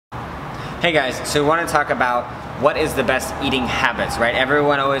Hey guys, so we want to talk about what is the best eating habits, right?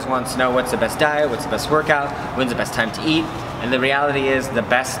 Everyone always wants to know what's the best diet, what's the best workout, when's the best time to eat, and the reality is the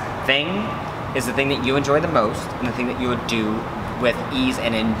best thing is the thing that you enjoy the most and the thing that you would do with ease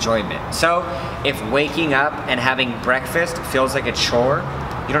and enjoyment. So if waking up and having breakfast feels like a chore,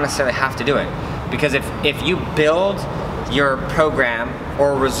 you don't necessarily have to do it. Because if you build your program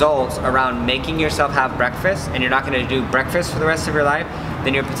or results around making yourself have breakfast and you're not going to do breakfast for the rest of your life,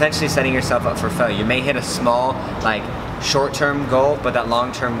 then you're potentially setting yourself up for failure. You may hit a small, like, short-term goal, but that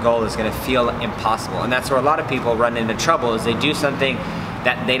long-term goal is going to feel impossible. And that's where a lot of people run into trouble, is they do something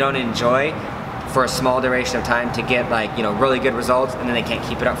that they don't enjoy for a small duration of time to get, like, you know, really good results, and then they can't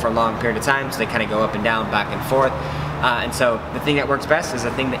keep it up for a long period of time, so they kind of go up and down, back and forth. And so the thing that works best is the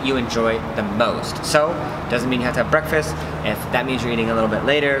thing that you enjoy the most. So doesn't mean you have to have breakfast. If that means you're eating a little bit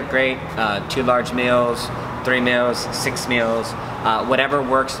later, great. 2 large meals, 3 meals, 6 meals, whatever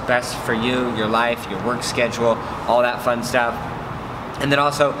works best for you, your life, your work schedule, all that fun stuff. And then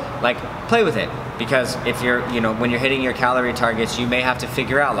also, like, play with it, because if you're, you know, when you're hitting your calorie targets, you may have to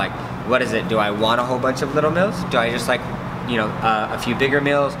figure out, like, what is it? Do I want a whole bunch of little meals? Do I just like, you know, a few bigger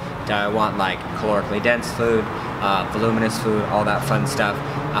meals? Do I want, like, calorically dense food, voluminous food, all that fun stuff?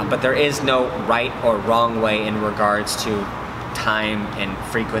 But there is no right or wrong way in regards to time and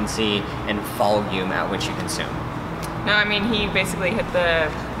frequency and volume at which you consume. No, I mean, he basically hit the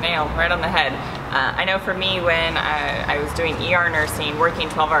nail right on the head. I know for me, when I was doing ER nursing, working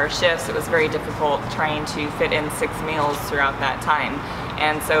 12-hour shifts, it was very difficult trying to fit in 6 meals throughout that time.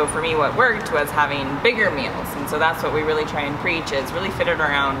 And so for me, what worked was having bigger meals. And so that's what we really try and preach, is really fit it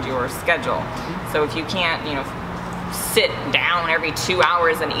around your schedule. So if you can't, you know, sit down every 2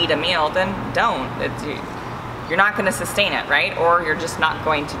 hours and eat a meal, then don't. You're not going to sustain it, right? Or you're just not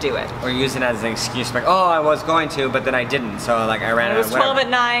going to do it. Or use it as an excuse, like, oh, I was going to, but then I didn't, so, like, I ran out of It was 12 at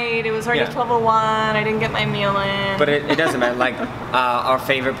night, it was already 12:01, I didn't get my meal in. But it doesn't matter. Like, our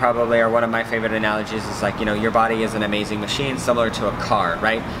favorite probably, or one of my favorite analogies is, like, you know, your body is an amazing machine, similar to a car,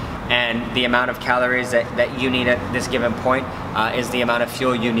 right? And the amount of calories that you need at this given point is the amount of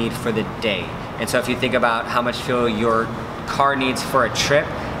fuel you need for the day. And so if you think about how much fuel your car needs for a trip,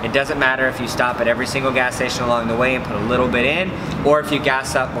 it doesn't matter if you stop at every single gas station along the way and put a little bit in, or if you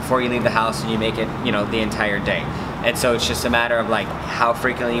gas up before you leave the house and you make it, you know, the entire day. And so it's just a matter of, like, how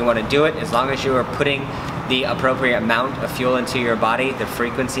frequently you want to do it. As long as you are putting the appropriate amount of fuel into your body, the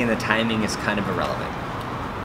frequency and the timing is kind of irrelevant.